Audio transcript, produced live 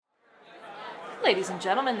Ladies and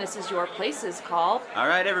gentlemen, this is your Places call. All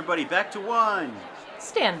right, everybody, back to one.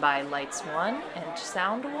 Stand by, lights one and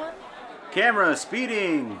sound one. Camera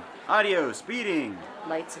speeding. Audio speeding.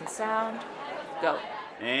 Lights and sound, go.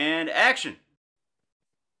 And action.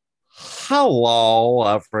 Hello,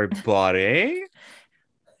 everybody.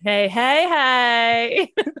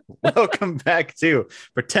 Hey. Welcome back to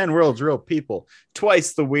Pretend World's Real People,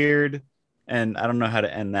 twice the weird. And I don't know how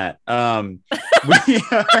to end that.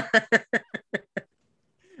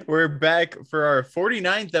 We're back for our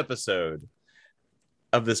 49th episode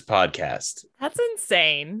of this podcast. That's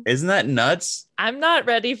insane. Isn't that nuts? I'm not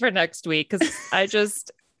ready for next week because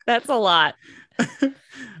that's a lot.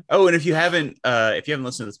 Oh, and if you haven't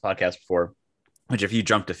listened to this podcast before, which if you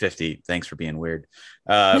jumped to 50, thanks for being weird.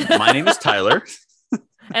 My name is Tyler.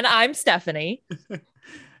 And I'm Stephanie.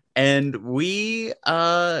 And we,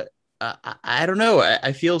 I don't know.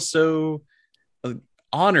 I feel so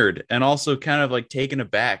honored and also kind of like taken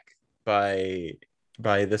aback by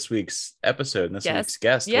this week's episode and this week's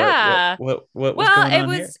guest. Yeah. What was going on it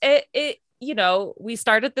was here? It you know, we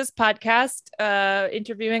started this podcast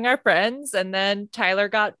interviewing our friends, and then Tyler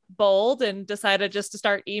got bold and decided just to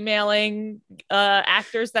start emailing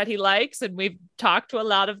actors that he likes, and we've talked to a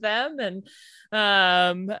lot of them, and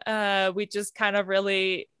we just kind of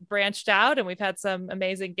really branched out, and we've had some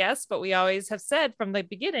amazing guests, but we always have said from the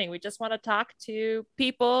beginning, we just want to talk to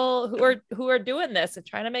people who are doing this and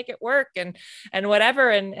trying to make it work and whatever.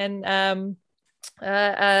 And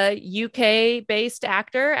UK based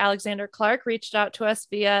actor Alexander Clark reached out to us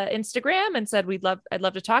via Instagram and said I'd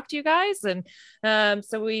love to talk to you guys, and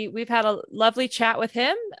so we've had a lovely chat with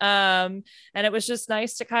him, and it was just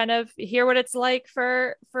nice to kind of hear what it's like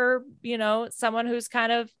for you know, someone who's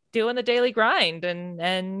kind of doing the daily grind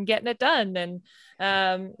and getting it done.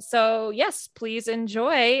 And so yes, please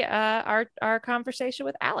enjoy our conversation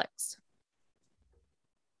with Alex.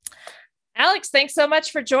 Alex, thanks so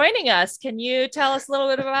much for joining us. Can you tell us a little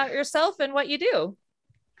bit about yourself and what you do?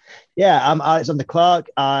 Yeah, I'm Alexander Clark.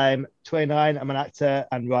 I'm 29. I'm an actor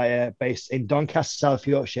and writer based in Doncaster, South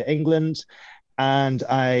Yorkshire, England. And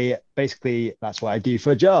that's what I do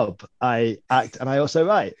for a job. I act and I also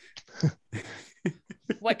write.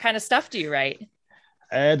 What kind of stuff do you write?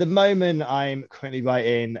 At the moment, I'm currently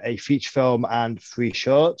writing a feature film and 3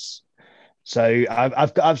 shorts. So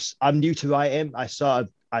I'm new to writing.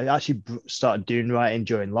 I actually started doing writing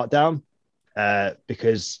during lockdown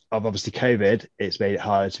because of obviously COVID. It's made it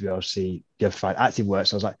harder to be able to find acting work.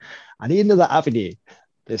 So I was like, I need another avenue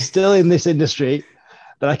that's still in this industry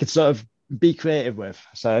that I could sort of be creative with.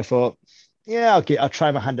 So I thought, yeah, I'll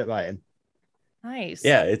try my hand at writing. Nice.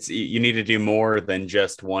 Yeah, you need to do more than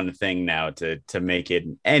just one thing now to make it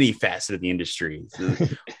any facet of the industry.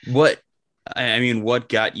 What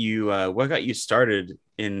got you started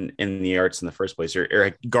in the arts in the first place,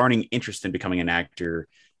 or garnering interest in becoming an actor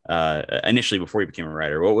initially before you became a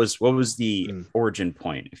writer? What was the origin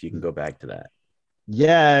point, if you can go back to that?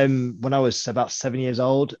 Yeah, when I was about 7 years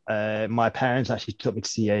old, my parents actually took me to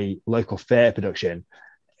see a local theatre production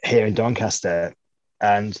here in Doncaster,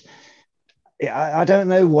 and I don't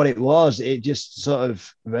know what it was. It just sort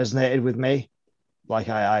of resonated with me. Like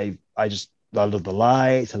I love the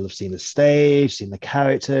lights. I love seeing the stage, seeing the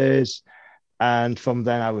characters. And from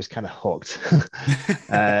then I was kind of hooked.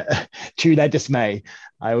 To their dismay,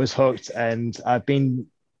 I was hooked, and I've been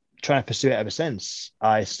trying to pursue it ever since.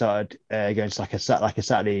 I started going to like a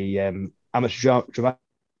Saturday amateur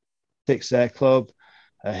dramatics club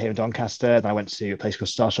here in Doncaster. Then I went to a place called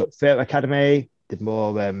Starship Theatre Academy, did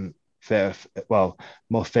more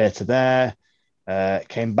theatre there.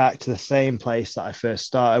 Came back to the same place that I first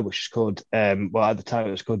started, which is called at the time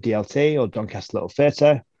it was called DLT, or Doncaster Little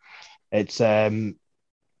Theatre. It's and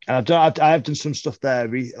I've done some stuff there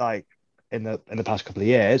like in the past couple of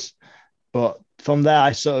years, but from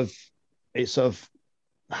there it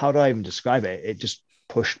how do I even describe it? It just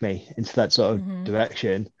pushed me into that sort of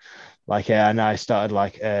direction. And I started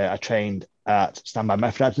I trained at Standby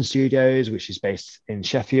Method Acting Studios, which is based in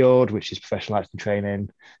Sheffield, which is professional acting training,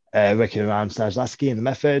 working around Stanislavski in the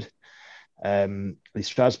Method, Lee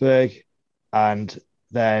Strasberg, and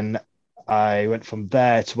then I went from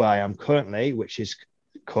there to where I am currently, which is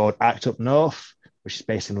called Act Up North, which is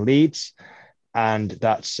based in Leeds. And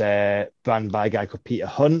that's run by a guy called Peter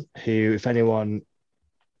Hunt, who, if anyone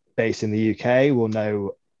based in the UK will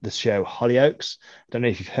know the show Hollyoaks. I don't know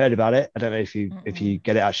if you've heard about it. I don't know if you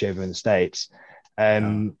get it actually over in the States.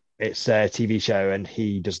 It's a TV show, and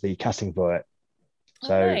he does the casting for it.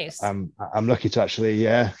 So nice. I'm lucky to actually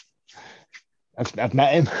I've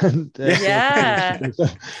met him. And, yeah.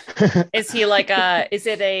 Is he like is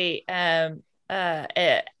it a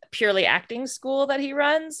purely acting school that he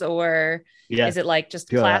runs, or Yeah, is it like just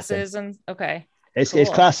pure classes? And okay, it's cool.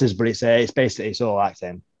 classes, but it's basically it's all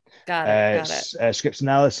acting. Got it. It's script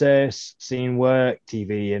analysis, scene work,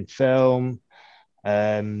 TV and film.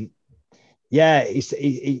 Yeah,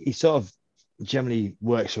 he sort of generally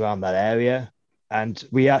works around that area. And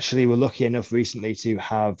we actually were lucky enough recently to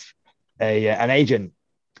have an agent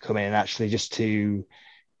come in, actually, just to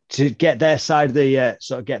get their side of the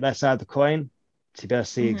sort of get their side of the coin, to be able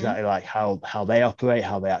to see exactly like how they operate,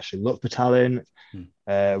 how they actually look for talent,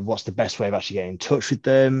 what's the best way of actually getting in touch with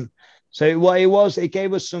them. So what it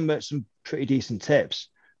gave us some pretty decent tips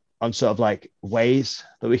on sort of like ways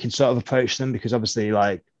that we can sort of approach them, because obviously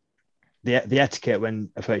like the etiquette when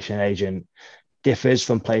approaching an agent differs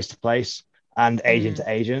from place to place and agent to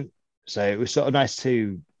agent. So it was sort of nice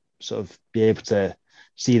to sort of be able to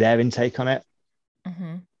see their intake on it.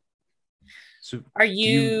 So are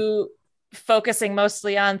you focusing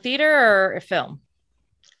mostly on theater or film?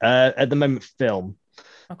 At the moment, film.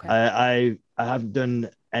 Okay. I haven't done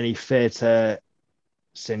any theatre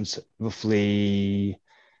since roughly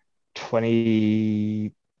about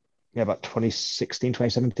 2016,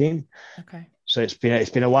 2017. Okay. So it's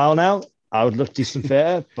been a while now. I would love to do some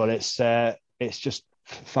theatre, but it's just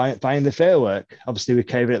finding the theatre work. Obviously, with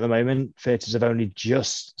COVID at the moment, theatres have only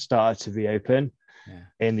just started to reopen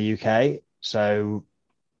in the UK. So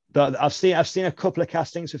I've seen a couple of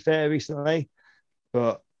castings for theatre recently,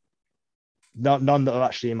 but none that are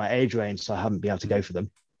actually in my age range, so I haven't been able to go for them.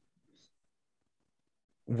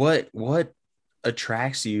 What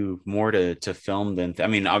attracts you more to film than I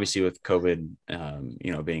mean, obviously with COVID,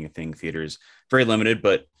 being a thing, theaters very limited,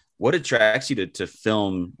 but what attracts you to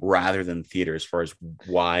film rather than theater, as far as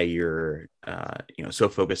why you're so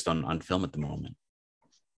focused on film at the moment?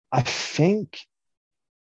 I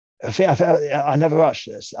never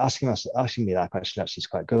actually asking me that question actually is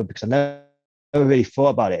quite good, because I never really thought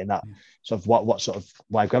about it in that sort of what sort of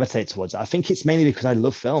why I gravitate towards it. I think it's mainly because I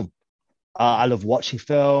love film. I love watching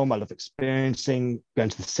film. I love experiencing going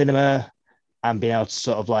to the cinema and being able to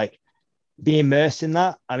sort of like be immersed in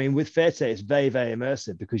that. I mean, with theatre, it's very, very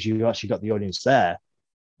immersive because you actually got the audience there.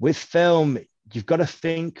 With film, you've got to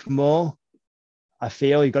think more. I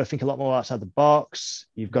feel you've got to think a lot more outside the box.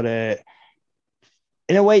 You've got to,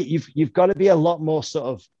 in a way, you've got to be a lot more sort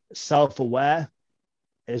of self-aware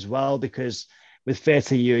as well, because with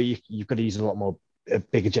theatre, you've got to use a lot more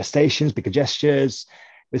bigger gestations, bigger gestures.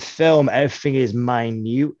 With film, everything is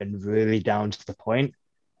minute and really down to the point.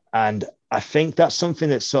 And I think that's something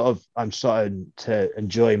that I'm starting to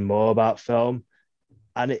enjoy more about film.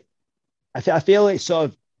 And I feel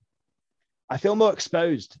more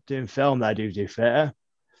exposed doing film than I do theatre,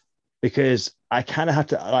 because I kind of have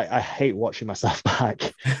to, like, I hate watching myself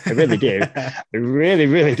back. I really do. I really,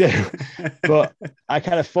 really do. But I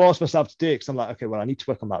kind of force myself to do it, because I'm like, okay, well, I need to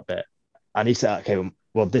work on that bit. I need to, okay,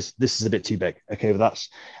 well, this is a bit too big. Okay, well,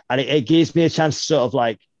 and it gives me a chance to sort of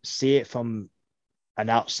like see it from an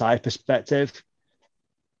outside perspective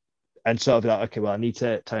and sort of like, okay, well, I need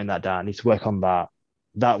to tone that down. I need to work on that.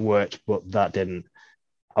 That worked, but that didn't.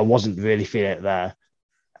 I wasn't really feeling it there.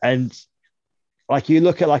 And like, you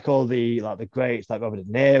look at like all the greats, like Robert De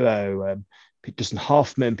Niro, Dustin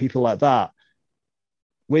Hoffman, people like that.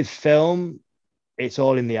 With film, it's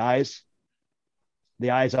all in the eyes.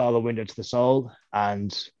 The eyes are the window to the soul.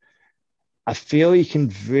 And I feel you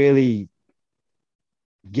can really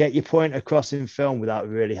get your point across in film without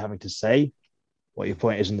really having to say what your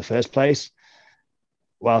point is in the first place.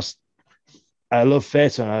 Whilst I love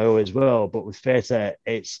theatre and I always will, but with theatre,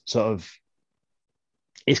 it's cut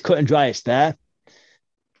and dry, it's there.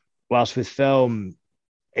 Whilst with film,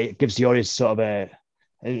 it gives the audience sort of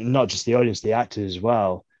not just the audience, the actors as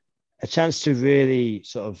well, a chance to really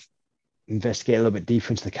sort of investigate a little bit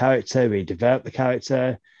deeper into the character, really develop the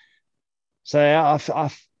character. So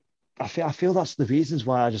I feel that's the reasons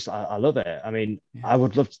why I love it. I mean, I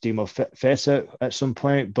would love to do more theatre at some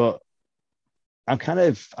point, but I'm kind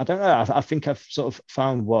of, I don't know. I think I've sort of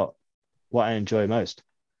found what I enjoy most.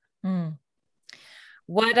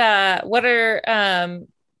 What are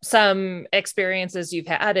some experiences you've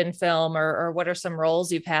had in film, or what are some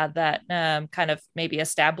roles you've had that kind of maybe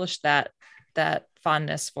established that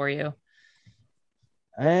fondness for you?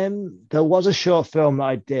 There was a short film that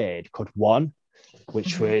I did called One,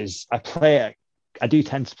 which was I do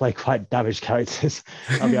tend to play quite damaged characters,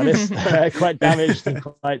 I'll be honest, quite damaged and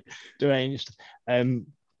quite deranged,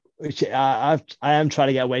 which I am trying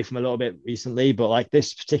to get away from a little bit recently. But like,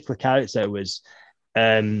 this particular character was,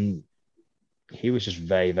 he was just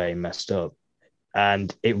very, very messed up,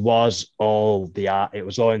 and it was all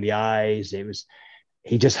in the eyes.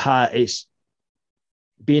 He just had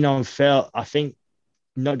being on film, I think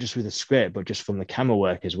not just with the script, but just from the camera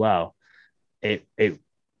work as well, it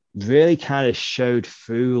really kind of showed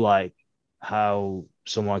through like how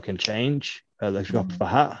someone can change at the drop of a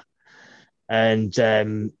hat. And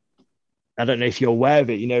I don't know if you're aware of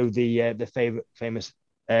it. You know the famous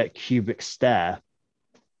Kubrick stare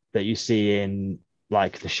that you see in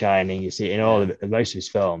like The Shining. You see it in all of most of his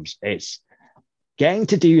films. It's getting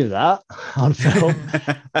to do that on film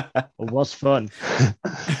was fun.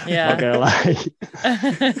 Yeah. Not gonna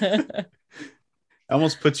lie.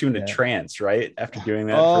 Almost puts you in a trance, right? After doing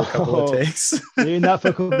that for a couple of takes. Doing that for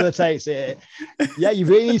a couple of takes. Yeah, you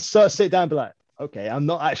really need to sort of sit down and be like, okay, I'm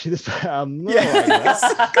not actually this. I'm not like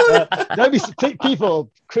that. Don't be people,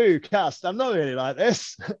 crew, cast. I'm not really like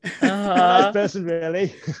this. Nice person,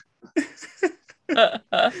 really.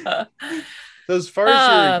 So as far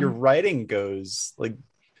as your writing goes, like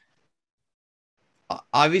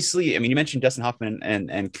obviously, I mean, you mentioned Dustin Hoffman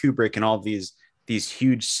and Kubrick and all these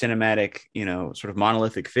huge cinematic, sort of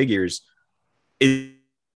monolithic figures.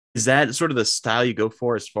 Is that sort of the style you go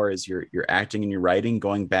for as far as your acting and your writing,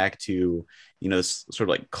 going back to, this sort of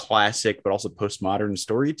like classic, but also postmodern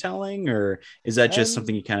storytelling? Or is that just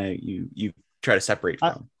something you kind of, you try to separate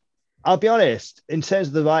from? I'll be honest, in terms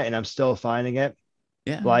of the writing, I'm still finding it.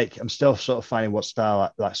 Yeah. Like I'm still sort of finding what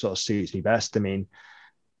style that sort of suits me best. I mean,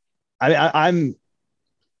 I'm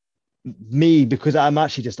me because I'm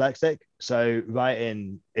actually dyslexic. So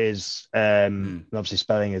writing is obviously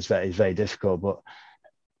spelling is very difficult, but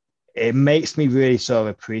it makes me really sort of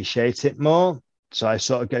appreciate it more. So I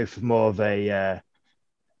sort of go for more of a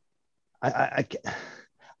I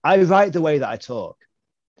write the way that I talk,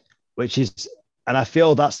 which is, and I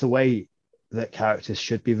feel that's the way that characters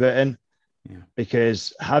should be written. Yeah.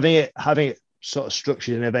 Because having it sort of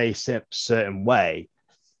structured in a very certain way,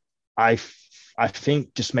 I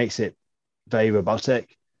think just makes it very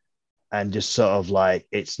robotic and just sort of like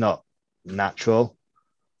it's not natural.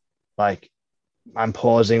 Like I'm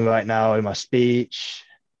pausing right now in my speech,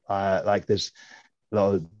 like there's a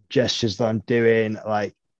lot of gestures that I'm doing,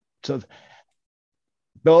 like sort of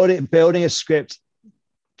building a script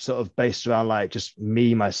sort of based around like just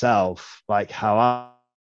me myself, like how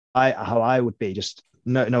I would be, just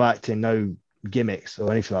no acting, no gimmicks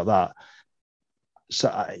or anything like that. So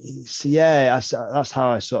that's how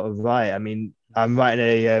I sort of write. I mean, I'm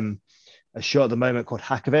writing a short at the moment called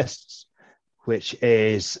Hackivists, which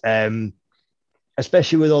is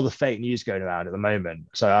especially with all the fake news going around at the moment.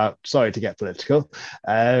 So sorry to get political,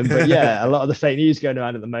 but yeah, a lot of the fake news going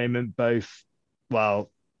around at the moment, both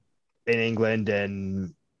in England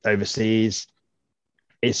and overseas.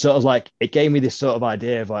 It's sort of like it gave me this sort of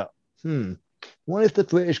idea of like, what if the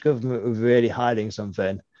British government was really hiding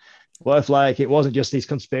something? What if like it wasn't just these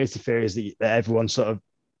conspiracy theories that everyone sort of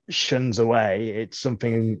shuns away? It's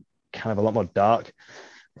something kind of a lot more dark.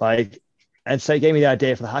 Like, and so it gave me the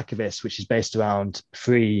idea for the Hackivists, which is based around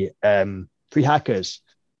three hackers,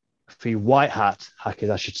 three white hat hackers,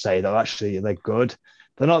 I should say, that are actually they're good.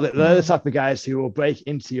 They're the type of guys who will break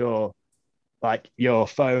into your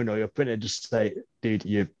phone or your printer, just say, dude,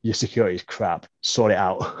 your security is crap, sort it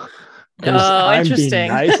out. I'm interesting. being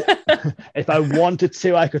nice. If I wanted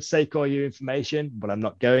to, I could take all your information, but I'm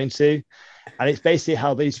not going to. And it's basically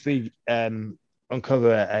how these three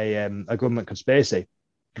uncover a government conspiracy.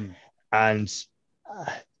 And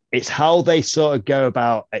it's how they sort of go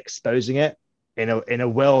about exposing it in a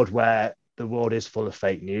world where the world is full of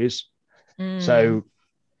fake news. So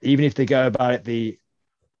even if they go about it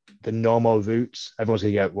the normal routes, everyone's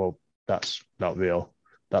gonna go, well, that's not real,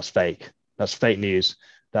 that's fake, that's fake news,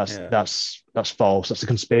 that's false, that's a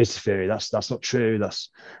conspiracy theory, that's not true, that's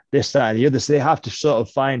this, that, and the other. So they have to sort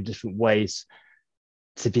of find different ways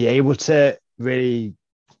to be able to really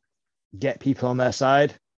get people on their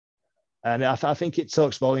side. And I think it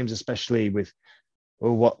talks volumes, especially with the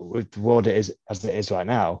world it is as it is right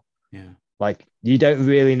now. Yeah, like you don't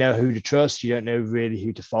really know who to trust, you don't know really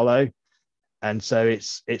who to follow. And so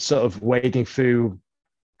it's sort of wading through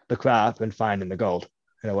the crap and finding the gold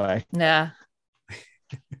in a way. Yeah.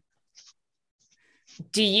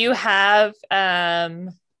 Do you have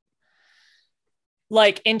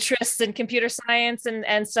like interests in computer science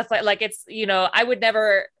and stuff like it's, I would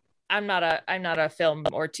never, I'm not a film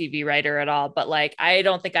or TV writer at all, but like, I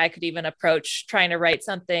don't think I could even approach trying to write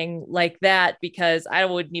something like that because I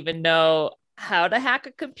wouldn't even know how to hack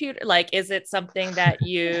a computer. Like, is it something that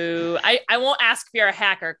you, I won't ask if you're a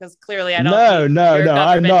hacker because clearly I don't. No,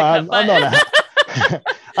 I'm not. I'm not a hacker.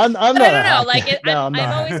 I'm not. I don't know. Like, I'm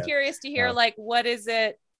always curious to hear, like, what is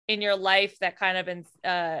it in your life that kind of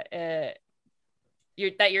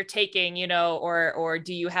you're taking, or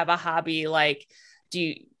do you have a hobby like do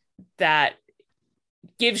you, that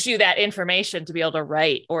gives you that information to be able to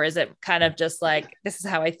write, or is it kind of just like, this is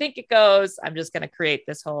how I think it goes, I'm just going to create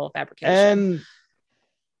this whole fabrication?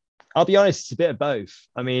 I'll be honest, it's a bit of both.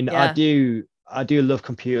 I mean, Yeah. I do love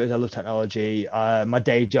computers. I love technology. My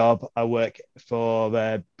day job, I work for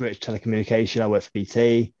British Telecommunication. I work for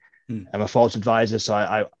BT. I'm a fault advisor, so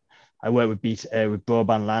I work with BT with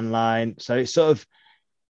broadband landline. So it's sort of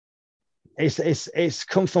it's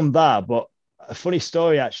come from that. But a funny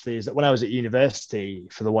story actually is that when I was at university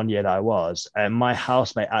for the 1 year that I was, my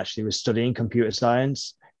housemate actually was studying computer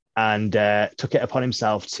science and took it upon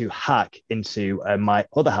himself to hack into my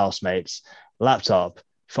other housemate's laptop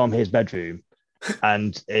from his bedroom.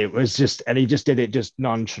 And it was just, and he just did it just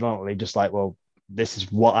nonchalantly, just like, well, this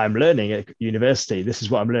is what I'm learning at university. This is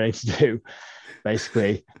what I'm learning to do,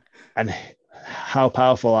 basically, and how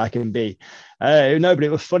powerful I can be. No, but it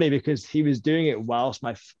was funny because he was doing it whilst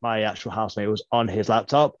my actual housemate was on his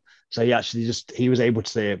laptop. So he actually he was able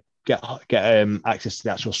to get access to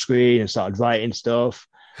the actual screen and started writing stuff.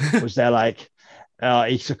 Was there like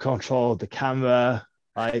he took control of the camera,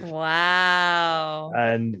 like Wow.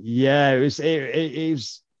 and yeah, it was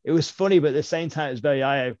funny, but at the same time, it was very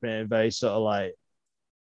eye opening and very sort of like,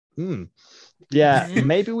 yeah,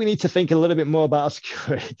 maybe we need to think a little bit more about our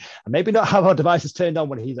security and maybe not have our devices turned on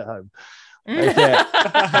when he's at home. Yeah,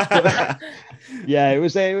 it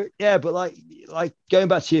was but like going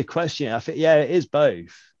back to your question, I think it is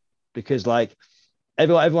both, because like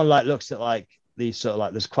everyone like looks at like these sort of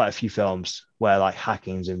like, there's quite a few films where like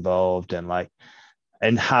hacking's involved and like,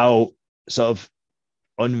 and how sort of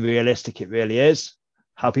unrealistic it really is,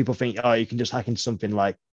 how people think, oh, you can just hack into something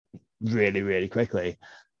like really, really quickly.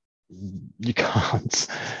 You can't.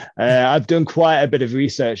 I've done quite a bit of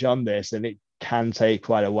research on this, and it can take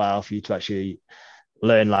quite a while for you to actually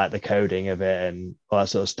learn like the coding of it and all that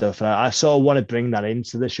sort of stuff. And I sort of want to bring that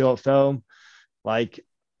into the short film, like,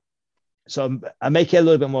 so I make it a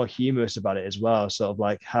little bit more humorous about it as well, sort of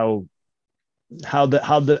like how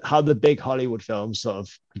the big Hollywood films sort of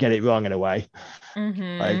get it wrong in a way.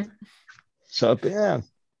 Like, so yeah.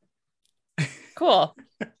 Cool.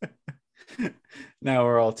 Now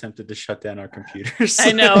we're all tempted to shut down our computers.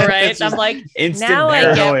 I know, right? I'm like, now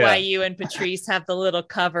I get why you you and Patrice have the little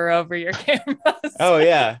cover over your cameras. Oh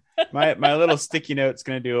yeah, my little sticky note's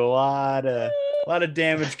gonna do a lot of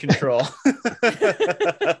damage control.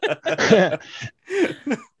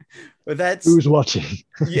 But that's who's watching.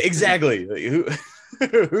 Yeah, exactly. Like,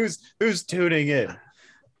 who's tuning in?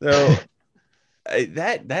 So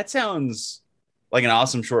that sounds like an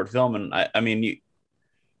awesome short film, and I mean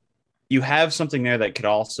you have something there that could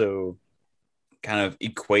also kind of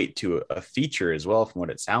equate to a feature as well, from what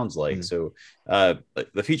it sounds like. So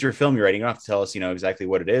the feature film you're writing, you don't have to tell us, exactly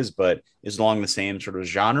what it is, but is along the same sort of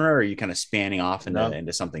genre, or are you kind of spanning off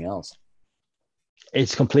into something else?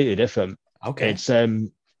 It's completely different. Okay. It's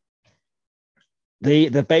the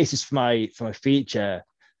basis for my feature,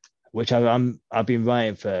 which I've been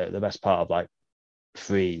writing for the best part of like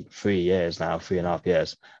 3 years now, 3.5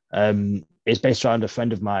 years. It's based around a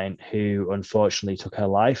friend of mine who unfortunately took her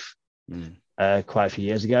life quite a few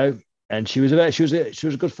years ago, and she was a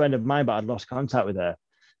good friend of mine, but I'd lost contact with her.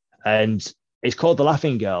 And it's called The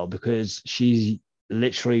Laughing Girl because she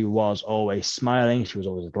literally was always smiling. She was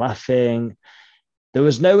always laughing. There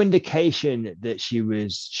was no indication that she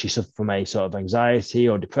suffered from a sort of anxiety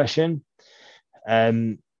or depression.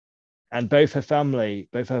 And both her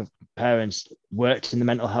parents worked in the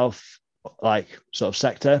mental health like sort of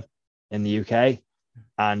sector in the UK,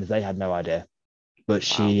 and they had no idea. But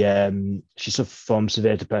she suffered from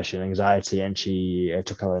severe depression, anxiety, and she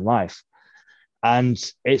took her own life. And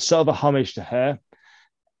it's sort of a homage to her,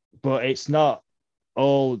 but it's not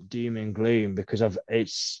all doom and gloom, because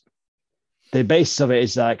the basis of it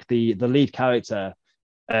is like the lead character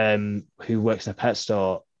who works in a pet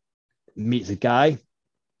store meets a guy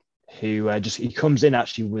who he comes in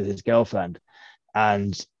actually with his girlfriend,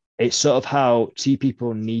 and it's sort of how two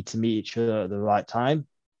people need to meet each other at the right time,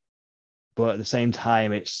 but at the same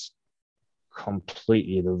time it's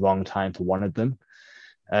completely the wrong time for one of them.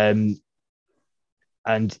 And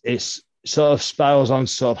it's sort of spirals on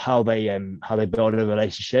sort of how they build a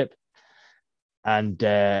relationship, and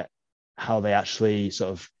how they actually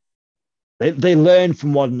sort of they learn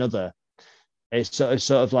from one another. It's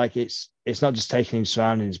sort of like it's not just taking in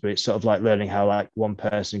surroundings, but it's sort of like learning how like one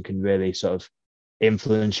person can really sort of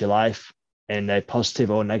influence your life in a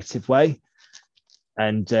positive or negative way.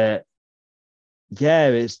 And there's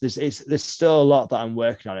still a lot that I'm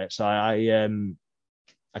working on it, so I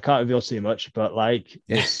can't reveal too much, but like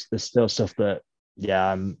there's still stuff that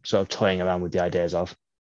I'm sort of toying around with the ideas of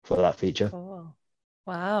for that feature. Cool.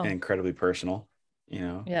 Wow. and incredibly personal.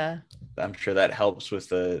 Yeah. I'm sure that helps with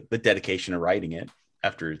the dedication of writing it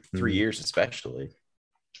after 3 years, especially.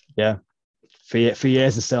 Yeah, 3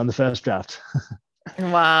 years is still on the first draft.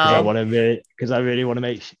 Wow. Because I really want to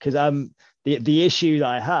make, because the issue that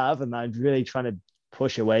I have, and I'm really trying to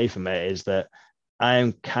push away from it, is that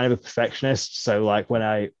I'm kind of a perfectionist. So like when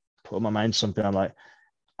I put my mind to something, I'm like,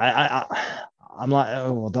 I'm like,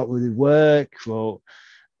 oh, well, that really work? Well,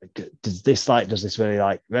 does this really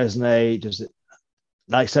like resonate? Does it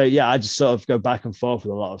like, so yeah, I just sort of go back and forth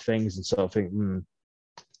with a lot of things and sort of think,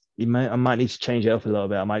 I might need to change it up a little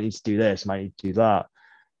bit. I might need to do this. I might need to do that.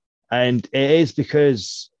 And it is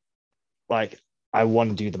because like I want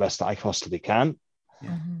to do the best that I possibly can.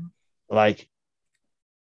 Yeah. Like,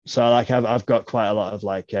 so like I've got quite a lot of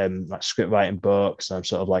like script writing books. And I'm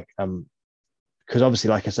sort of like because obviously,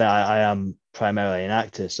 like I say, I am primarily an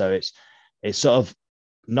actor, so it's sort of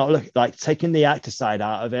not like taking the actor side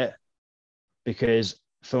out of it, because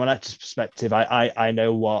from an actor's perspective, I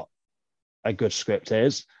know what a good script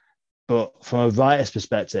is, but from a writer's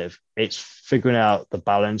perspective, it's figuring out the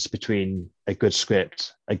balance between a good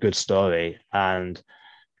script, a good story, and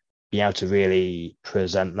being able to really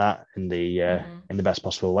present that in the best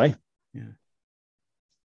possible way.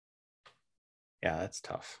 Yeah, that's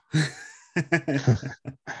tough.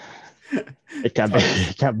 It can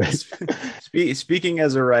be. Speaking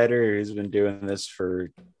as a writer who's been doing this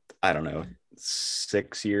for, I don't know,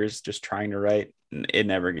 6 years, just trying to write, it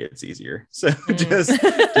never gets easier. So just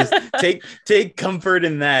take comfort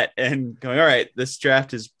in that and going, all right, this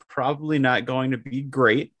draft is probably not going to be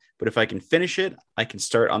great, but if I can finish it, I can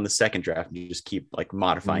start on the second draft and just keep like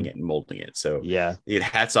modifying it and molding it. So yeah,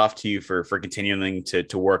 hats off to you for continuing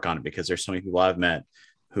to work on it, because there's so many people I've met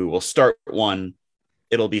who will start one,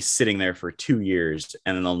 it'll be sitting there for 2 years,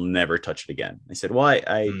 and then they'll never touch it again. I said, well,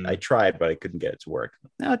 I tried, but I couldn't get it to work.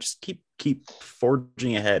 No, just keep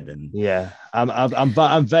forging ahead. And yeah,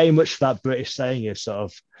 I'm very much that British saying of sort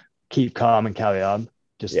of keep calm and carry on.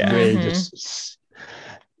 Just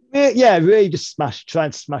really just try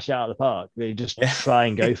and smash it out of the park. Really just try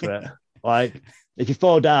and go for it. Like if you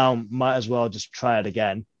fall down, might as well just try it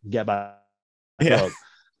again, get back up.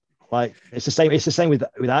 Like it's the same with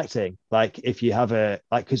acting. Like if you have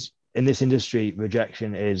because in this industry,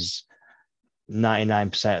 rejection is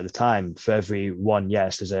 99% of the time. For every one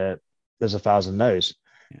yes, there's 1,000 no's.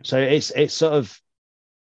 Yeah. So it's sort of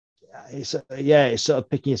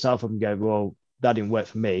picking yourself up and go, well, that didn't work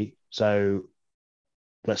for me, so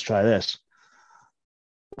let's try this.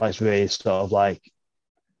 Like it's really sort of like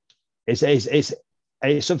it's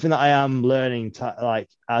something that I am learning to, like,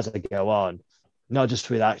 as I go on, not just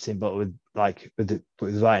with acting, but with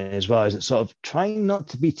writing as well. Is it sort of trying not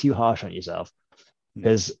to be too harsh on yourself,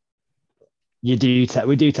 because we do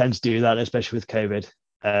tend to do that, especially with COVID,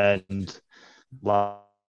 and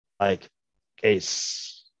like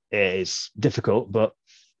it's difficult, but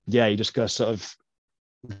yeah, you just got to sort of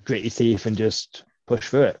grit your teeth and just push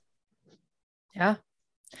through it. Yeah.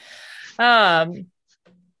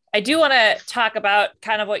 I do want to talk about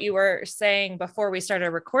kind of what you were saying before we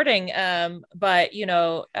started recording. But you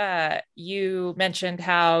mentioned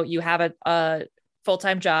how you have a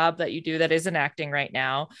full-time job that you do that isn't acting right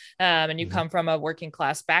now. And you come from a working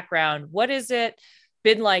class background. What has it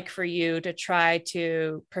been like for you to try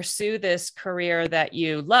to pursue this career that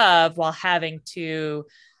you love while having to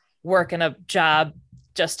work in a job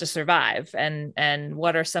just to survive? And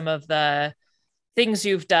what are some of the things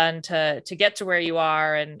you've done to get to where you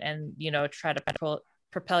are and try to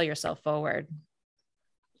propel yourself forward?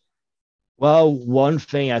 Well, one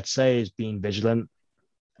thing I'd say is being vigilant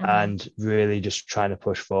and really just trying to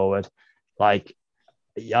push forward. Like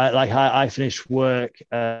I finished work.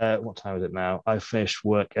 What time is it now? I finished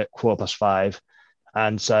work at 5:15,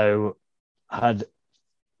 and so had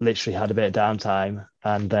literally had a bit of downtime,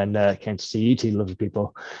 and then came to see you two lovely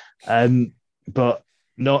people. But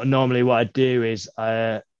not normally what I do is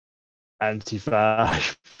I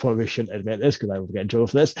probably shouldn't admit this because I will get in trouble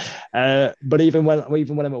for this. But even when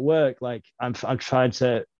I'm at work, like I'm trying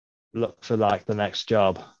to look for like the next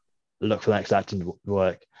job, look for the next acting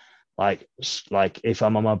work. Like if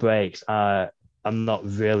I'm on my breaks, I'm not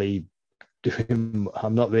really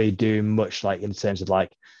doing much, like in terms of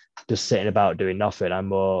like just sitting about doing nothing.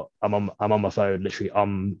 I'm on my phone, literally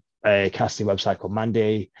on a casting website called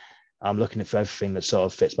Mandy. I'm looking for everything that sort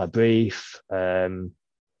of fits my brief. Looking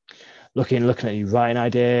at new writing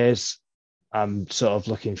ideas. I'm sort of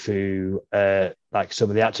looking through like some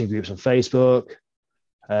of the acting groups on Facebook.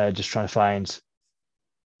 Just trying to find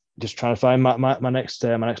my next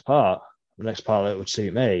part that would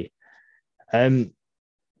suit me.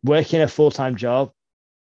 Working a full-time job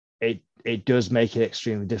it does make it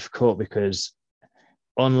extremely difficult because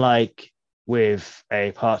unlike with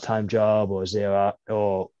a part-time job or 0 hour,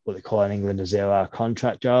 or what they call in England a 0 hour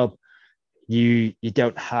contract job, you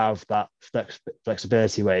don't have that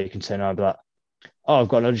flexibility where you can turn around and be like, oh, I've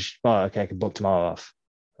got an audition tomorrow, okay, I can book tomorrow off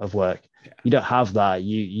of work. Yeah. You don't have that.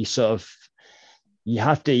 You sort of you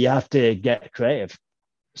have to get creative.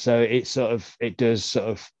 So it does sort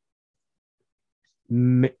of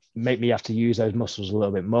make me have to use those muscles a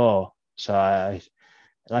little bit more. So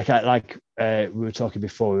we were talking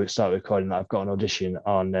before we started recording that I've got an audition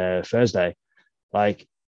on Thursday.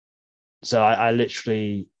 So I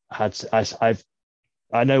literally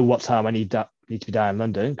I know what time I need to be down in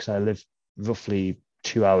London because I live roughly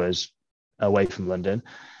 2 hours away from London.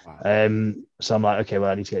 Wow. So I'm like, okay,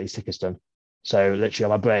 well, I need to get these tickets done. So literally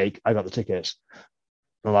on my break, I got the tickets.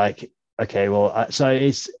 I'm like, okay, well, so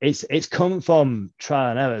it's come from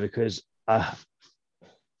trial and error because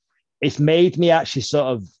it's made me actually sort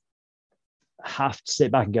of have to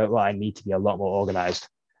sit back and go, well, I need to be a lot more organized.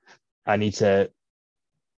 I need to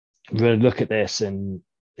really look at this, and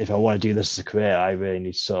if I want to do this as a career, I really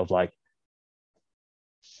need to sort of like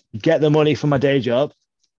get the money from my day job,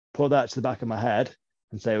 put that to the back of my head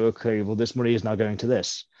and say, okay, well, this money is now going to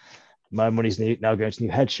this. My money's now going to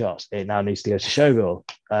new headshots. It now needs to go to showreel.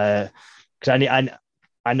 Because I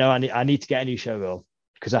need to get a new showreel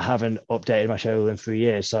because I haven't updated my showreel in 3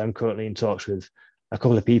 years. So I'm currently in talks with a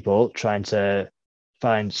couple of people trying to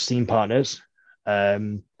find scene partners.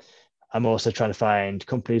 I'm also trying to find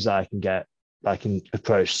companies that I can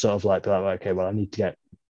approach, sort of like, okay, well, I need to get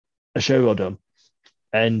a showreel done.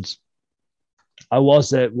 And I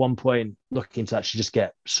was at one point looking to actually just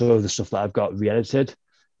get some of the stuff that I've got re-edited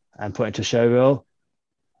and put into showreel.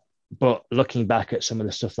 But looking back at some of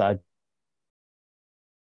the stuff that I've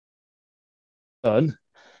done,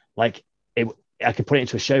 like I could put it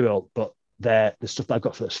into a showreel, but the stuff that I've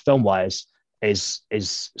got for this film wise is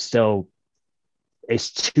still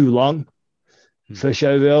too long for a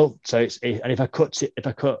showreel. So and if I cut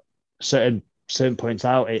certain points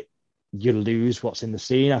out, you lose what's in the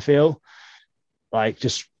scene. I feel like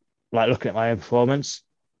just like looking at my own performance.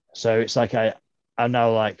 So it's like I'm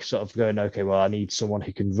now like sort of going, okay, well, I need someone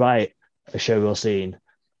who can write a showreel scene.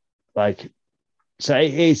 Like, so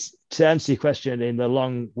it is, to answer your question in the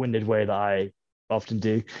long-winded way that I often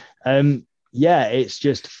do. It's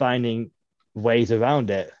just finding ways around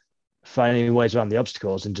it, finding ways around the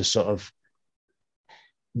obstacles, and just sort of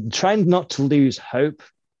trying not to lose hope,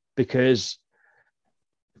 because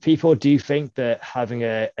people do think that having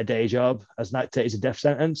a day job as an actor is a death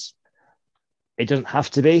sentence. It doesn't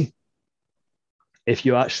have to be. If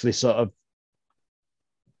you actually sort of,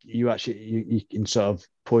 you can sort of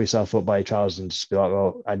pull yourself up by your trousers and just be like,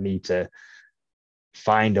 well, I need to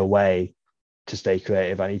find a way to stay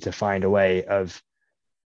creative. I need to find a way of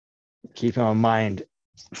keeping my mind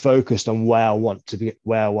focused on where I want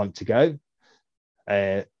to go.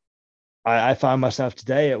 I found myself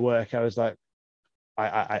today at work. I was like,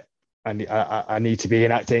 I need to be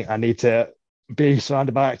in acting. I need to be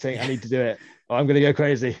surrounded by acting. I need to do it, or I'm going to go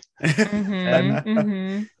crazy.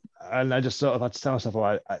 And I just sort of had to tell myself,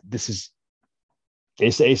 well,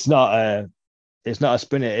 it's not a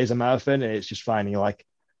sprint, it is a marathon, and it's just finding like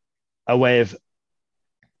a way of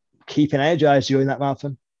keeping energized during that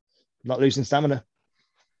marathon, not losing stamina.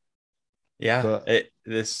 Yeah, but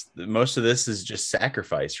most of this is just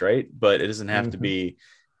sacrifice, right? But it doesn't have to be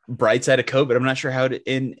bright side of COVID. I'm not sure how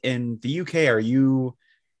in the UK, are you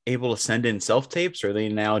able to send in self-tapes, or are they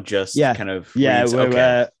now just kind of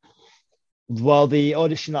well, the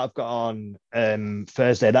audition that I've got on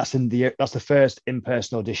Thursday, that's the first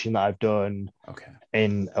in-person audition that I've done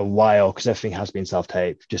in a while, because everything has been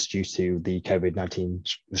self-tape just due to the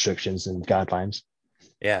COVID-19 restrictions and guidelines.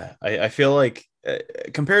 Yeah, I feel like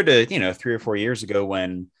compared to 3 or 4 years ago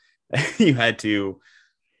when you had to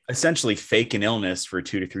essentially fake an illness for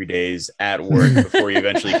 2 to 3 days at work before you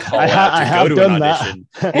eventually call out to go to an audition.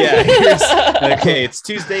 Okay, it's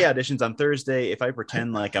Tuesday, auditions on Thursday. If I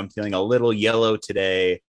pretend like I'm feeling a little yellow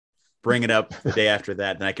today, bring it up the day after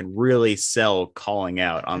that, then I can really sell calling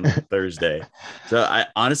out on Thursday. So I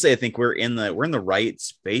think we're in the right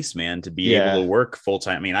space, man, to be able to work full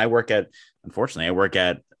time. I mean, unfortunately, I work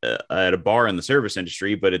at a bar in the service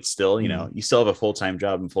industry, but it's still, you still have a full-time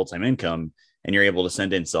job and full-time income, and you're able to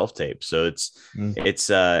send in self-tape. So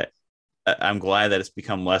I'm glad that it's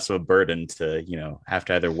become less of a burden to, have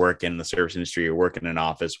to either work in the service industry or work in an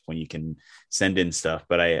office when you can send in stuff.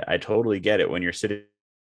 But I totally get it when you're sitting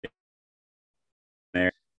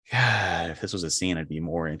there. God, if this was a scene, I'd be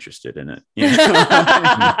more interested in it.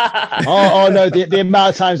 Oh no, the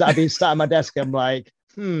amount of times that I've been sat at my desk, I'm like,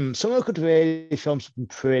 Someone could really film something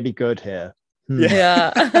pretty good here.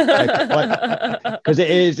 Yeah. Because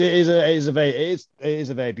it is a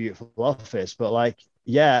very beautiful office, but like,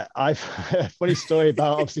 yeah, I've a funny story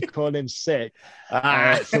about obviously calling in sick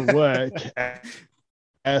to work,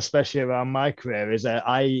 especially around my career, is that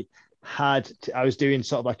I was doing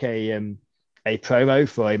sort of like a promo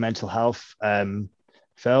for a mental health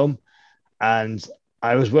film, and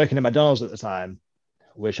I was working at McDonald's at the time,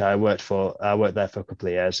 which I worked there for a couple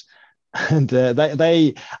of years. And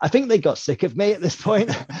they I think they got sick of me at this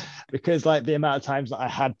point because like the amount of times that I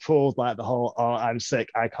had pulled like the whole I'm sick,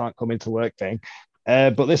 I can't come into work thing.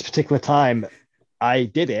 But this particular time I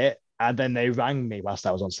did it, and then they rang me whilst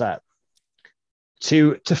I was on set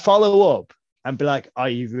to follow up and be like, are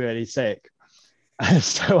you really sick? And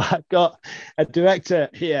so I've got a director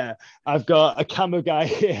here, I've got a camera guy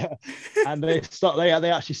here, and they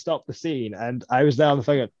actually stopped the scene, and I was there on the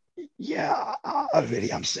phone going, yeah, I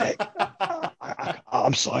really am sick.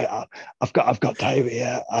 I'm sorry. I've got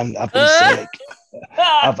diarrhea and I've been sick.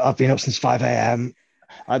 I've been up since 5 a.m.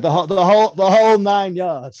 The whole 9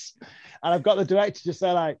 yards. And I've got the director just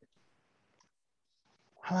there like,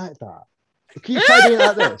 I like that. Can you try doing it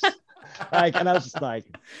like this? Like, and I was just like,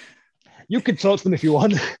 you can talk to them if you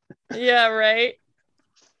want. Yeah, right.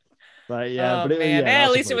 But yeah, oh, but man. yeah,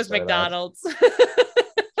 at least it was McDonald's.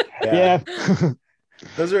 Yeah.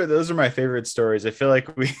 Those are my favorite stories. I feel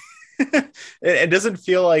like we it doesn't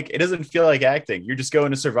feel like acting. You just go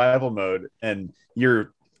into survival mode and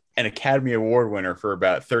you're an Academy Award winner for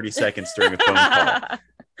about 30 seconds during a phone call.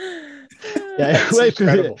 Yeah,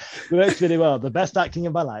 it works really well. The best acting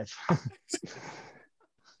of my life.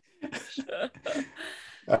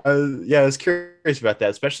 Yeah, I was curious about that,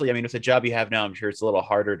 especially, I mean, with the job you have now, I'm sure it's a little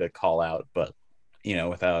harder to call out, but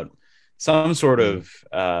without some sort of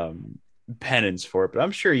penance for it. But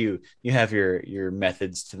I'm sure you have your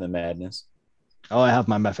methods to the madness. Oh, I have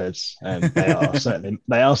my methods, and they are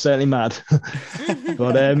certainly mad.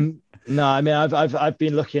 But no, I mean, I've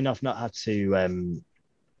been lucky enough not had to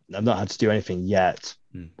I've not had to do anything yet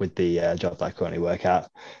with the job that I currently work at,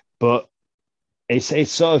 but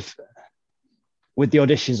it's sort of with the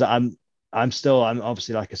auditions that I'm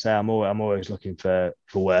obviously, like I say, I'm always looking for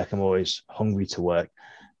work. I'm always hungry to work.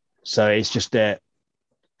 So it's just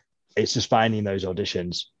finding those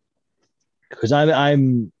auditions, because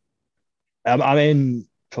I'm in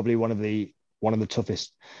probably one of the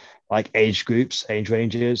toughest like age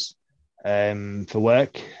ranges for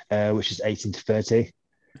work, which is 18 to 30,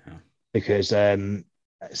 because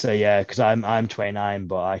because I'm 29,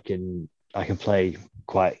 but I can play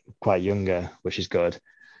quite younger, which is good.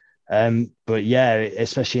 But yeah,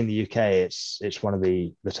 especially in the UK, it's one of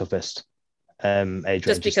the toughest age.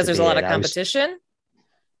 Just because there's a lot of competition.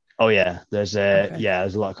 Oh yeah, there's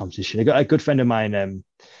a lot of competition. I got a good friend of mine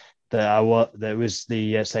that was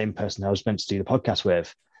the same person I was meant to do the podcast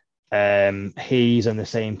with. He's in the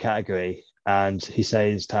same category, and he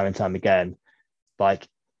says time and time again, like,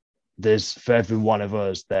 there's, for every one of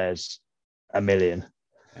us, there's a million.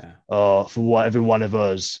 Yeah. Or for every one of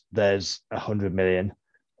us, there's 100 million.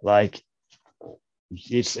 Like,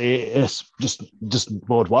 it's just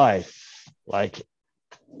worldwide. Like,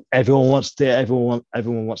 everyone wants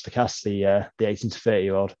to cast the 18 to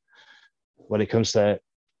 30-year-old when it comes to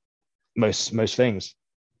most things.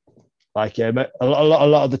 Like, a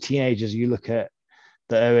lot of the teenagers you look at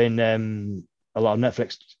that are in a lot of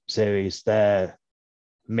Netflix series, they're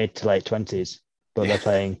mid to late 20s, but they're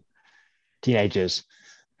playing teenagers.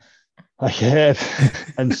 Like,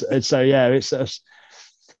 and so yeah, it's so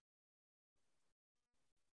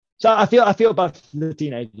I feel bad for the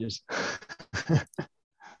teenagers.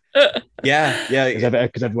 Yeah,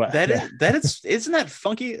 because everyone isn't that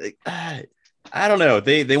funky? Like, I don't know.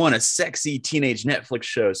 They want a sexy teenage Netflix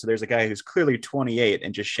show, so there's a guy who's clearly 28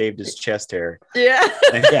 and just shaved his chest hair. Yeah,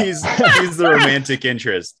 and he's the romantic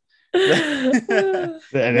interest.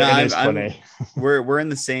 It's funny. We're in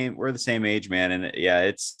the same age, man, and yeah,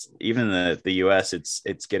 it's even in the US,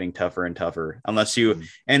 it's getting tougher and tougher unless you,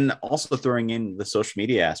 and also throwing in the social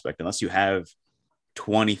media aspect, unless you have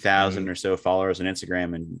 20,000 or so followers on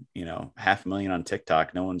Instagram and 500,000 on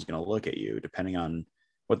TikTok, no one's going to look at you, depending on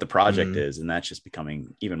what the project is, and that's just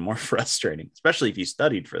becoming even more frustrating, especially if you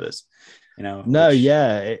studied for this.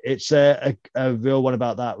 It's a real one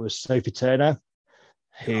about that was Sophie Turner,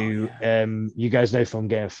 who you guys know from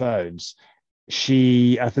Game of Thrones.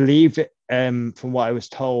 She, I believe, from what I was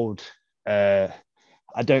told, I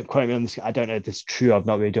don't quote me on this, I don't know if this is true, I've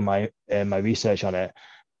not really done my research on it,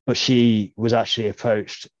 but she was actually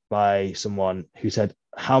approached by someone who said,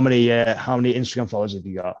 how many Instagram followers have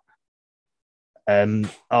you got?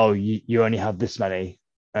 You only have this many.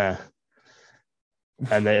 Uh,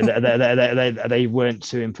 and they weren't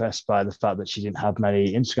too impressed by the fact that she didn't have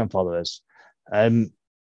many Instagram followers.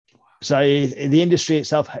 So the industry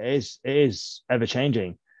itself is ever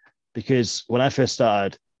changing, because when I first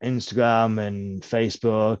started, Instagram and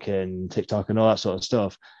Facebook and TikTok and all that sort of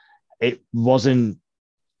stuff, it wasn't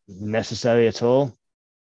necessary at all.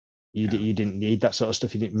 You didn't need that sort of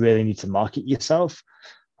stuff. You didn't really need to market yourself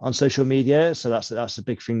on social media. So that's a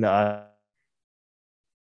big thing that I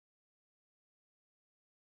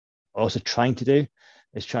also trying to do,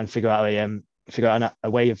 is try and figure out a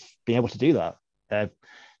way of being able to do that.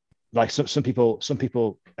 Like some people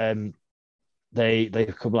they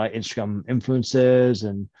become like Instagram influencers,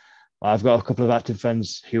 and I've got a couple of active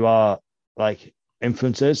friends who are like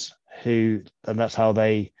influencers and that's how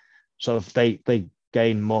they they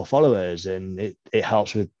gain more followers, and it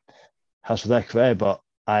helps with their career. But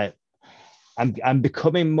I'm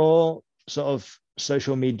becoming more sort of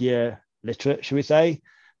social media literate, should we say?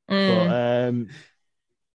 But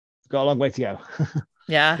got a long way to go.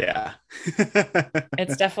 Yeah.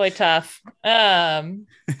 It's definitely tough.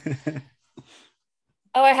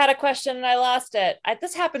 Oh, I had a question and I lost it.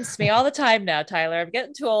 This happens to me all the time now, Tyler. I'm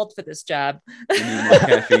getting too old for this job. You need more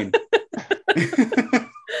caffeine.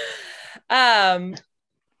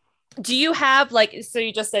 Do you have so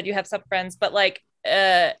you just said you have some friends, but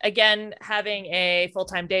again, having a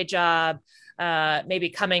full-time day job, maybe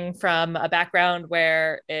coming from a background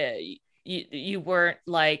where you weren't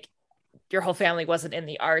your whole family wasn't in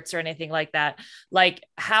the arts or anything like that.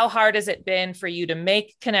 How hard has it been for you to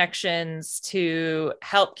make connections to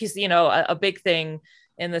help? Because, a big thing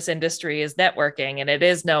in this industry is networking, and it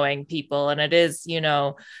is knowing people, and it is,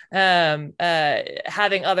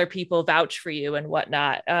 having other people vouch for you and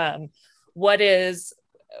whatnot. What is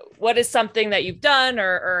something that you've done,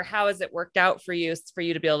 or how has it worked out for you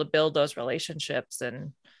to be able to build those relationships?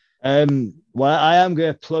 And well, I am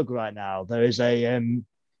going to plug right now. There's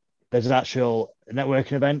an actual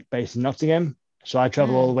networking event based in Nottingham. So I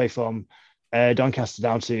travel all the way from Doncaster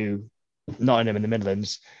down to Nottingham in the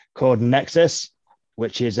Midlands, called Nexus,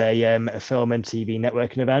 which is a film and TV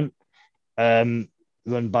networking event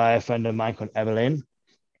run by a friend of mine called Evelyn,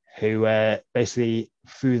 who basically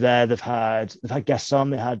through there they've had guests on.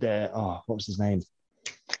 They had what was his name?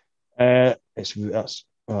 That's going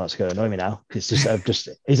to annoy me now, because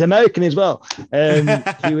he's American as well.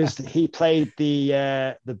 He played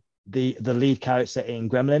the lead character in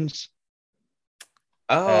Gremlins.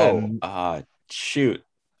 Shoot,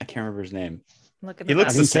 I can't remember his name. He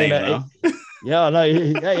looks the same though. Yeah, no,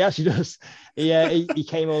 he actually does. He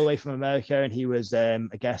came all the way from America, and he was a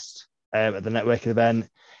guest at the networking event.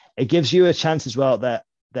 It gives you a chance as well that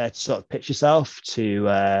to sort of pitch yourself to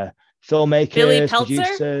filmmakers,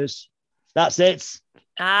 producers. That's it.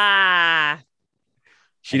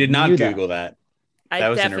 She did not Google that. I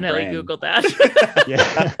definitely Googled that.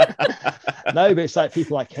 Yeah. No, but it's like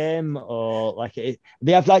people like him, or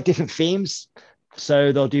they have different themes.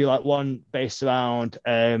 So they'll do one based around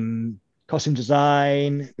costume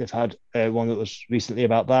design. They've had one that was recently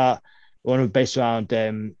about that. One based around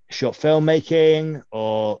short filmmaking,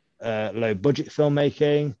 or low budget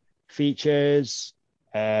filmmaking, features,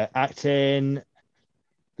 acting.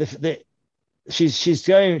 She's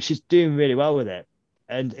doing really well with it.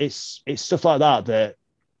 And it's stuff like that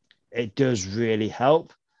it does really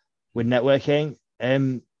help with networking.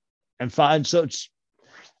 And find such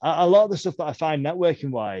a lot of the stuff that I find networking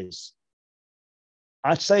wise,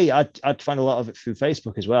 I'd say I'd find a lot of it through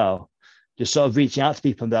Facebook as well. Just sort of reaching out to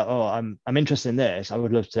people that, I'm interested in this. I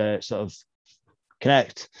would love to sort of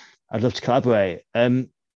connect. I'd love to collaborate.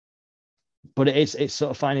 But it's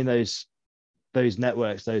sort of finding those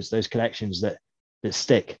networks, those connections that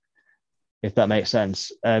stick, if that makes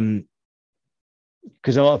sense. Because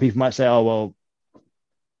a lot of people might say, I want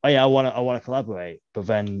to collaborate, but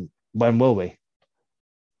then when will we?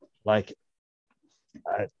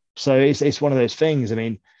 So it's one of those things. I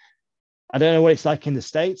mean, I don't know what it's like in the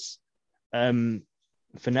States for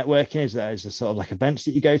networking. Is there sort of events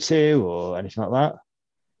that you go to or anything like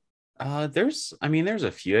that? There's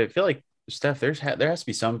a few. I feel like, Steph, there has to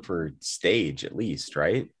be some for stage at least,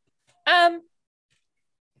 right?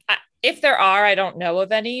 If there are, I don't know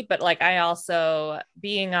of any, but I also,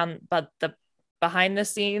 being on the behind the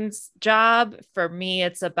scenes job, for me,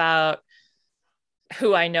 it's about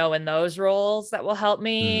who I know in those roles that will help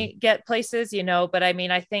me get places, but I mean,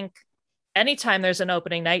 I think anytime there's an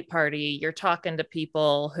opening night party, you're talking to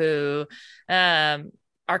people who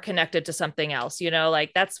are connected to something else,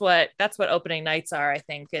 that's what opening nights are, I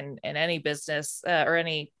think, in any business or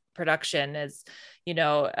any production is,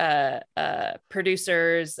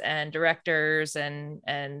 producers and directors and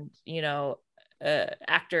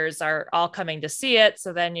actors are all coming to see it.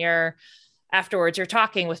 So then afterwards you're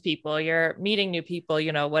talking with people, you're meeting new people,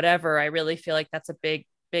 whatever. I really feel like that's a big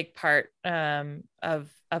part of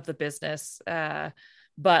the business.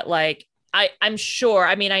 But like, I'm sure,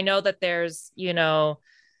 I mean, I know that there's,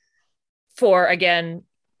 for again,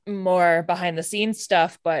 more behind the scenes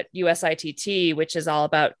stuff, but USITT, which is all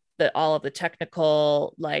about all of the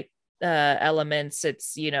technical elements.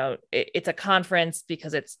 It's, it's a conference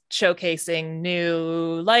because it's showcasing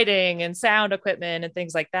new lighting and sound equipment and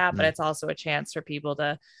things like that. But it's also a chance for people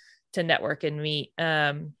to network and meet.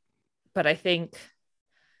 But I think,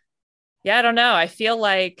 I don't know. I feel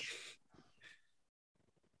like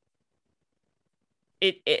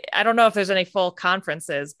I don't know if there's any full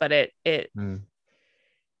conferences, but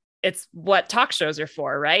it's what talk shows are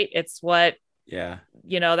for, right? It's what,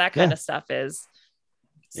 that kind of stuff is.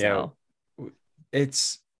 So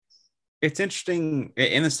it's interesting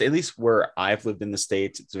in this, at least where I've lived in the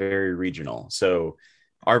States, it's very regional. So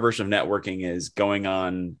our version of networking is going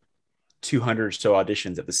on 200 or so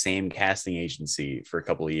auditions at the same casting agency for a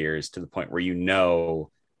couple of years, to the point where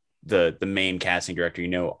the main casting director,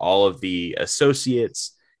 all of the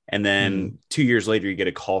associates, and then 2 years later you get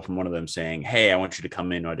a call from one of them saying, hey, I want you to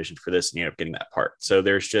come in and audition for this, and you end up getting that part. So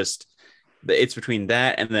there's just it's between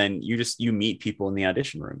that and then you meet people in the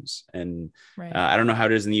audition rooms. And right. I don't know how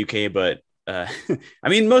it is in the UK, but I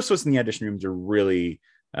mean, most of us in the audition rooms are really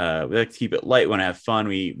we like to keep it light, want to have fun.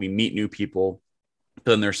 We meet new people.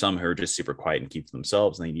 But then there's some who are just super quiet and keep to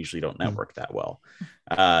themselves, and they usually don't network that well.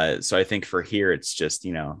 So I think for here, it's just,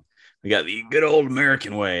 we got the good old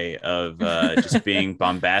American way of just being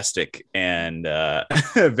bombastic and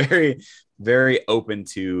very, very open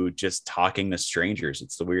to just talking to strangers.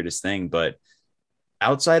 It's the weirdest thing. But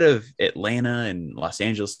outside of Atlanta and Los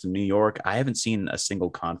Angeles and New York, I haven't seen a single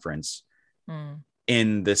conference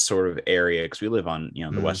in this sort of area, because we live on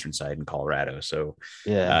the western side in Colorado. So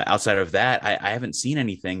outside of that, I haven't seen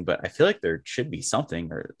anything. But I feel like there should be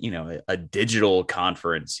something, or a digital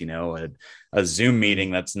conference, a Zoom meeting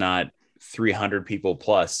that's not 300 people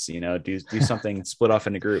plus, do something split off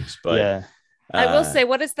into groups. But I will say,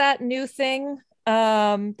 what is that new thing,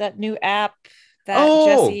 that new app that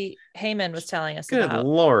Jesse Heyman was telling us about? Good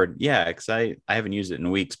Lord. Yeah, because I haven't used it in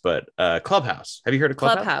weeks, but Clubhouse. Have you heard of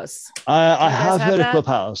Clubhouse? I have heard of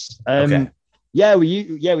Clubhouse. Okay. Yeah, we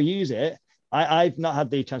use it. I've not had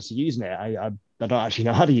the chance to use it. I don't actually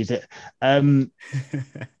know how to use it.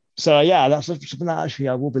 So yeah, that's something that actually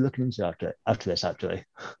I will be looking into after this. Actually,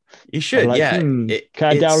 you should. Like, can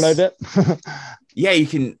I download it? Yeah, you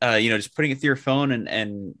can. Just putting it through your phone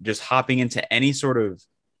and just hopping into any sort of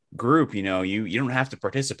group. You don't have to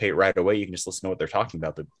participate right away. You can just listen to what they're talking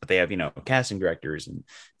about. But they have casting directors and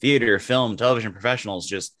theater, film, television professionals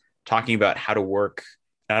just talking about how to work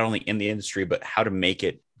not only in the industry but how to make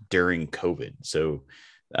it during COVID. So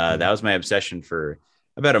that was my obsession for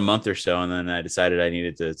about a month or so, and then I decided I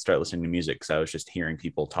needed to start listening to music, because I was just hearing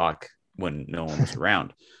people talk when no one was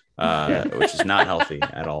around, which is not healthy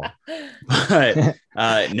at all. But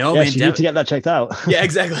no, man, you need to get that checked out. Yeah,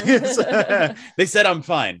 exactly. They said I'm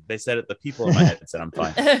fine. They said it. The people in my head said I'm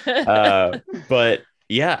fine. But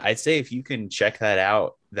yeah, I'd say if you can check that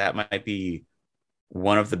out, that might be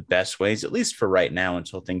one of the best ways, at least for right now,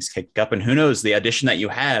 until things kick up. And who knows, the audition that you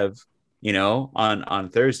have, on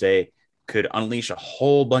Thursday could unleash a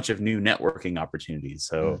whole bunch of new networking opportunities.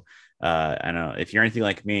 So I know if you're anything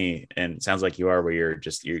like me, and it sounds like you are, where you're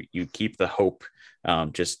just you keep the hope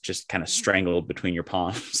just kind of strangled between your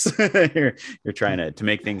palms. you're trying to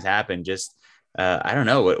make things happen. Just I don't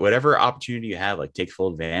know, whatever opportunity you have, like, take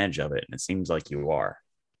full advantage of it. And it seems like you are.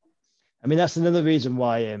 I mean, that's another reason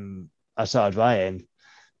why I started writing,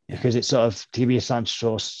 because it's sort of to give me a chance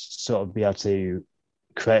to sort of be able to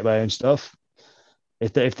create my own stuff.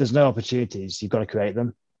 If there's no opportunities, you've got to create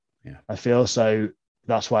them. Yeah, I feel so.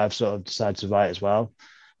 That's why I've sort of decided to write as well.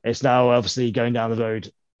 It's now obviously going down the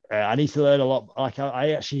road. I need to learn a lot. Like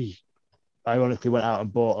I actually, ironically, went out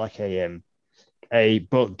and bought like a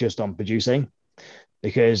book just on producing,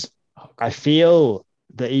 because I feel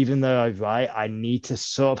that even though I write, I need to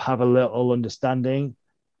sort of have a little understanding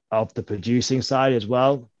of the producing side as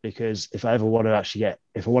well. Because if I want to get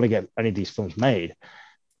any of these films made,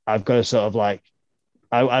 I've got to sort of like,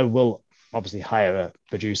 I will obviously hire a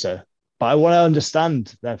producer, but I want to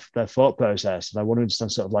understand their thought process, and I want to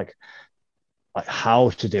understand sort of like how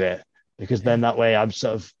to do it, because then that way I'm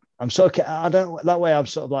sort of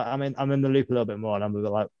like I'm in the loop a little bit more, and I'm a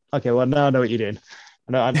bit like, okay, well, now I know what you're doing,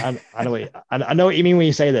 I know I know what you mean when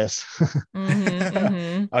you say this.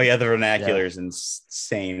 Oh yeah, the vernacular is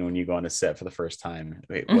insane when you go on a set for the first time.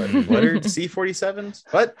 Wait, what are C-47s?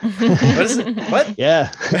 What is it? What?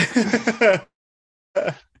 Yeah.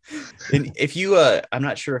 And if you I'm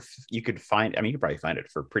not sure if you could find, I mean, you could probably find it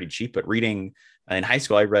for pretty cheap, but reading in high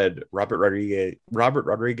school, I read Robert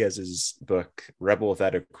Rodriguez's book Rebel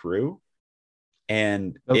Without a Crew,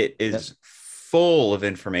 and it is full of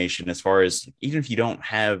information as far as, even if you don't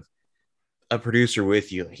have a producer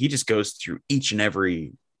with you, he just goes through each and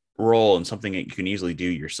every role, and something that you can easily do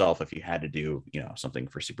yourself if you had to do, something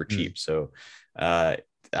for super cheap. So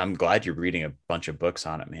I'm glad you're reading a bunch of books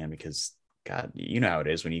on it, man, because God, you know how it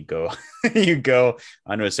is when you go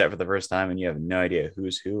onto a set for the first time and you have no idea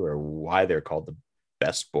who's who or why they're called the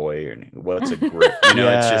best boy or what's a grip.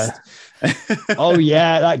 It's just oh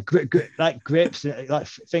yeah, like grips. Like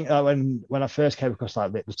think when I first came across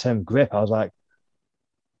like the term grip, I was like,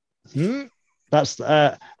 that's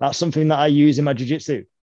something that I use in my jiu-jitsu.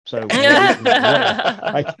 So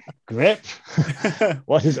like grip.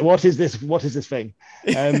 What is this thing?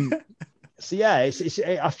 So yeah,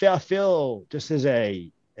 I feel just as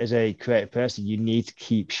a creative person, you need to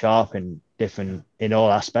keep sharp and different in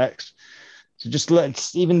all aspects. So just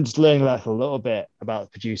learning like a little bit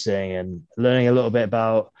about producing and learning a little bit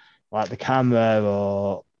about like the camera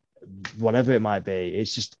or whatever it might be.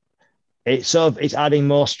 It's adding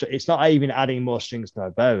more. It's not even adding more strings to my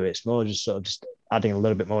bow. It's more just sort of just adding a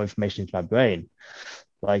little bit more information into my brain,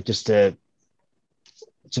 like just to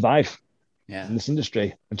survive. Yeah. In this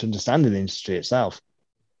industry and to understand the industry itself.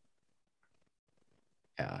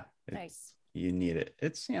 Yeah. Nice. You need it.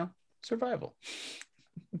 It's, survival.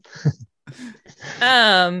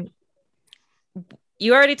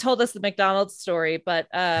 You already told us the McDonald's story, but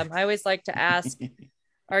I always like to ask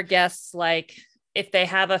our guests, like, if they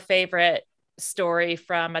have a favorite story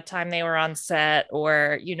from a time they were on set,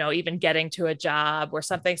 or, even getting to a job or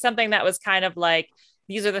something that was kind of like,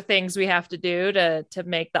 these are the things we have to do to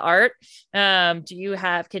make the art. Can you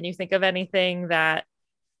think of anything that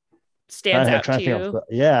stands out to you?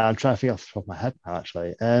 I'm trying to think off the top of my head now,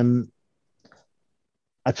 actually.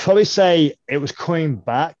 I'd probably say it was coming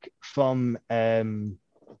back from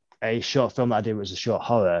a short film that I did. It was a short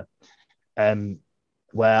horror,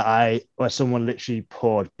 where someone literally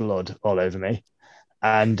poured blood all over me.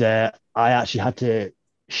 And I actually had to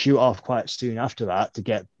shoot off quite soon after that to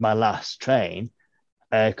get my last train.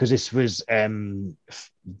 Because this was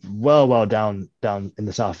well down in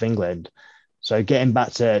the south of England. So getting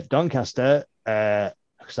back to Doncaster,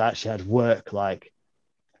 because I actually had work like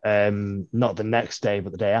not the next day,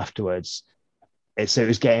 but the day afterwards. So it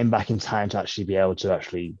was getting back in time to actually be able to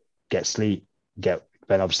actually get sleep, then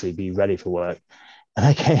obviously be ready for work. And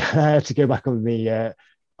I had to go back on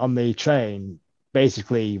the train,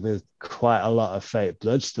 basically with quite a lot of fake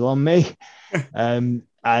blood still on me.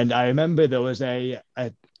 And I remember there was a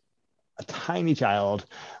tiny child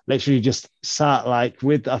literally just sat like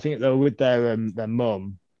I think they were with their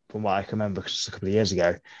mum, from what I can remember, because a couple of years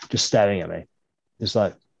ago, just staring at me, just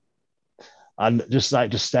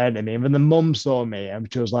staring at me. And then the mum saw me and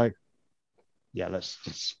she was like, "Yeah, let's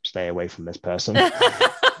just stay away from this person." And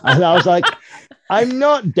I was like, "I'm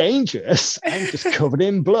not dangerous. I'm just covered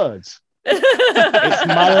in blood. It's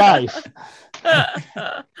my life."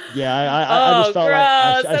 Yeah, I just felt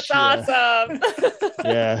gross. like That's awesome.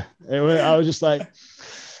 Yeah, I was just like,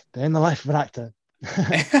 they're in the life of an actor.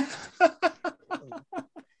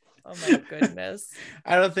 Oh my goodness.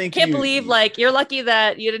 I don't think can't believe like you're lucky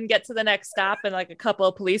that you didn't get to the next stop and like a couple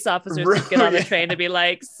of police officers would get on the train to be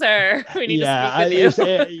like, "Sir, we need to speak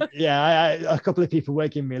with you." A couple of people were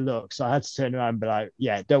giving me a look, so I had to turn around and be like,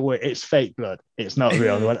 "Yeah, don't worry, it's fake blood. It's not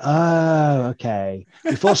real." They went, "Oh, okay."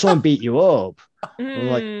 Before someone beat you up, I'm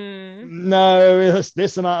like, "No,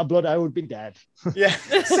 this amount of blood, I would be dead." Yeah.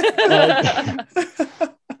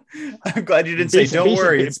 I'm glad you didn't say, "Don't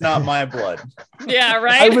worry, it's not my blood." Yeah,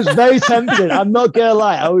 right. I was very tempted. I'm not gonna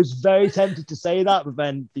lie. I was very tempted to say that, but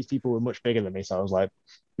then these people were much bigger than me, so I was like,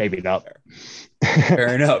 maybe not.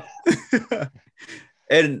 Fair enough.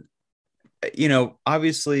 And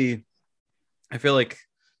obviously, I feel like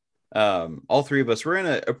all three of us, we're in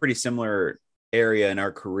a pretty similar area in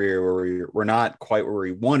our career where we're not quite where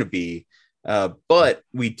we want to be. But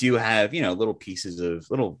we do have, little pieces of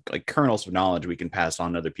little like kernels of knowledge we can pass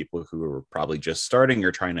on to other people who are probably just starting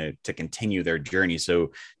or trying to continue their journey.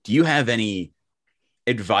 So do you have any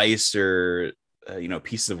advice or,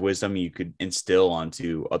 pieces of wisdom you could instill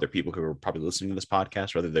onto other people who are probably listening to this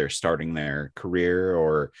podcast, whether they're starting their career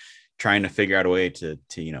or trying to figure out a way to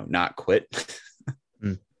not quit?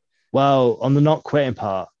 Well, on the not quitting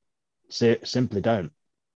part, simply don't.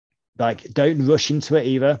 like, don't rush into it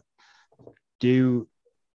either. Don't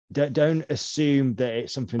assume that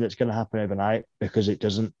it's something that's going to happen overnight, because it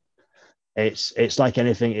doesn't. It's like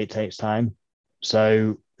anything, it takes time.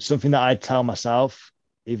 So something that I'd tell myself,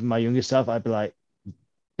 even my younger self, I'd be like,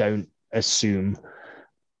 don't assume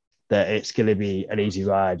that it's going to be an easy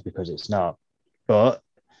ride, because it's not. But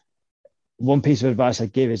one piece of advice I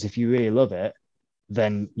give is, if you really love it,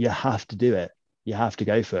 then you have to do it. You have to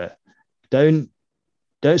go for it. Don't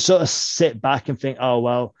sort of sit back and think, oh,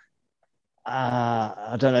 well,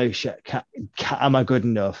 I don't know, am I good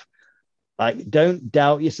enough? Like, don't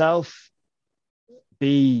doubt yourself.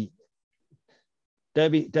 Don't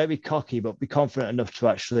be cocky, but be confident enough to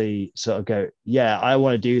actually sort of go, yeah, I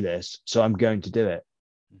want to do this, so I'm going to do it.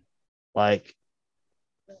 Like,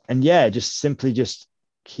 and yeah, just simply just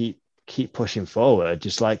keep pushing forward.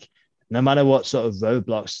 Just like, no matter what sort of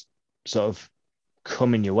roadblocks sort of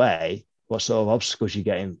come in your way, what sort of obstacles you're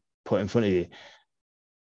getting put in front of you,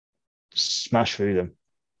 smash through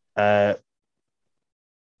them.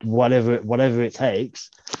 Whatever it takes,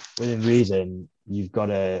 within reason, you've got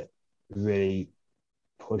to really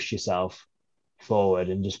push yourself forward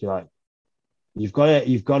and just be like, you've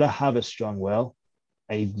got to have a strong will,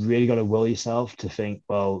 and you've really got to will yourself to think,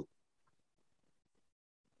 well,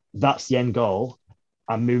 that's the end goal.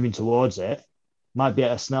 I'm moving towards it. Might be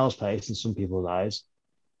at a snail's pace in some people's eyes,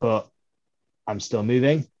 but I'm still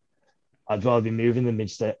moving. I'd rather be moving than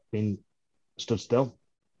being stood still.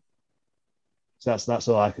 So that's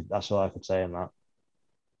all I could say on that.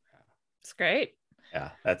 It's great. Yeah,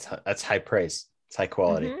 that's high praise. It's high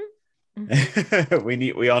quality. Mm-hmm.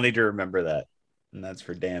 We all need to remember that, and that's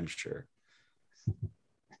for damn sure.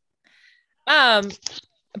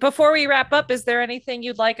 Before we wrap up, is there anything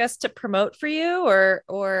you'd like us to promote for you,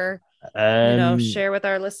 or share with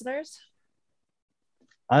our listeners?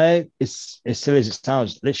 It's as silly as it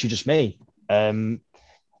sounds, literally just me. I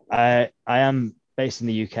am based in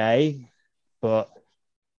the UK, but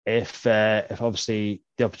if obviously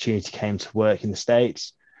the opportunity came to work in the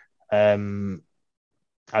States, I'd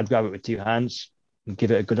grab it with two hands and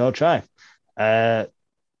give it a good old try. When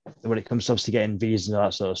it comes to obviously getting visas and all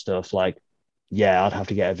that sort of stuff, like, yeah, I'd have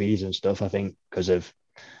to get a visa and stuff, I think, because of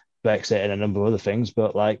Brexit and a number of other things.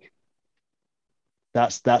 But like,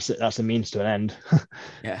 that's a means to an end.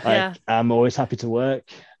 Yeah. I'm always happy to work,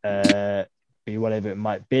 be whatever it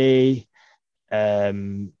might be.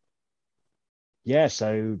 So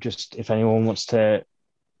just if anyone wants to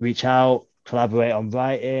reach out, collaborate on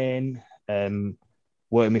writing, work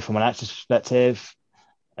with me from an actor's perspective,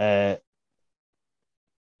 I'm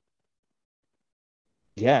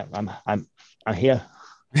here.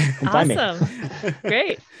 Awesome.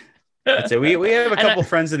 Great. So we have a couple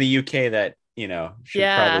friends in the UK that should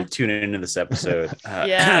probably tune into this episode.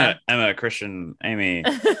 Emma, Christian, Amy,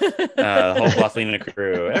 the whole Bothlina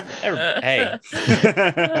crew. Hey.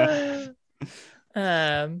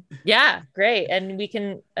 Great. And we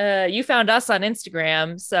can you found us on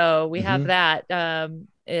Instagram, so we have that. And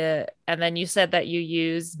then you said that you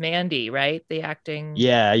use Mandy, right? The acting.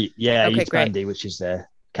 Yeah. Okay, I use great. Mandy, which is the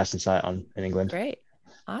casting site in England. Great.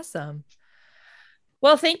 Awesome.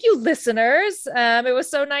 Well, thank you, listeners. It was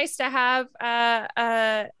so nice to have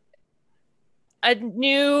a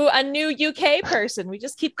new UK person. We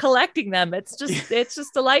just keep collecting them. It's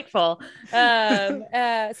just delightful.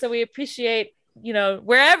 So we appreciate,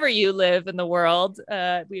 wherever you live in the world,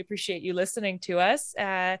 we appreciate you listening to us.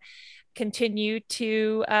 Continue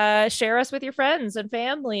to share us with your friends and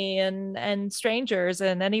family and strangers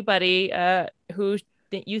and anybody who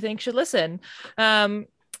you think should listen.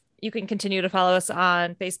 You can continue to follow us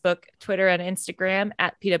on Facebook, Twitter, and Instagram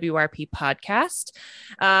at PWRP Podcast,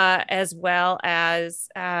 as well as,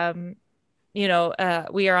 we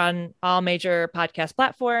are on all major podcast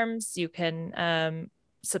platforms. You can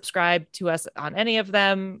subscribe to us on any of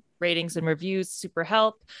them. Ratings and reviews super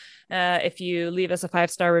help. If you leave us a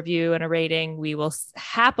 5-star review and a rating, we will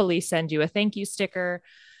happily send you a thank you sticker.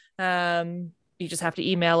 You just have to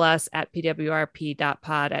email us at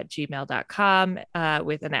pwrp.pod@gmail.com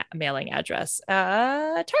with a mailing address.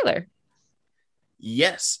 Tyler.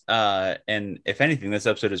 Yes. And if anything, this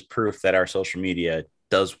episode is proof that our social media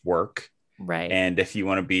does work. Right. And if you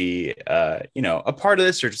want to be, a part of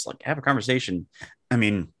this or just like have a conversation, I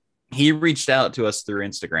mean, he reached out to us through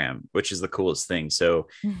Instagram, which is the coolest thing. So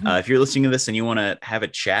if you're listening to this and you want to have a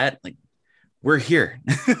chat, like, we're here.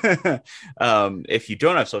 If you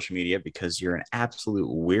don't have social media because you're an absolute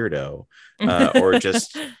weirdo or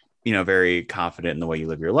just, very confident in the way you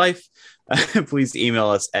live your life, please email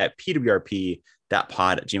us at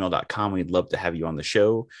pwrp.pod@gmail.com. We'd love to have you on the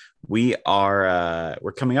show. We're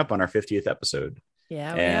coming up on our 50th episode.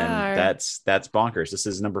 Yeah, we and are. that's bonkers. This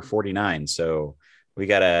is number 49, so we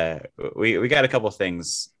got a couple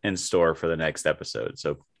things in store for the next episode.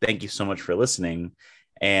 So thank you so much for listening.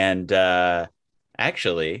 And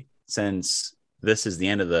actually, since this is the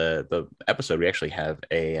end of the episode, we actually have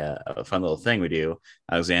a fun little thing we do,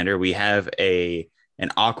 Alexander. We have an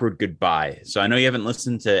awkward goodbye. So I know you haven't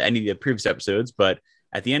listened to any of the previous episodes, but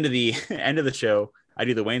at the end of the end of the show, I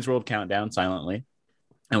do the Wayne's World countdown silently,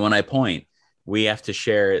 and when I point, we have to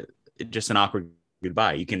share just an awkward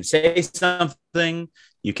goodbye. You can say something,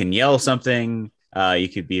 you can yell something, you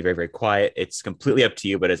could be very, very quiet. It's completely up to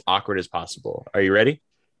you, but as awkward as possible. Are you ready?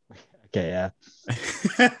 Okay, yeah.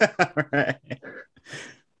 All right.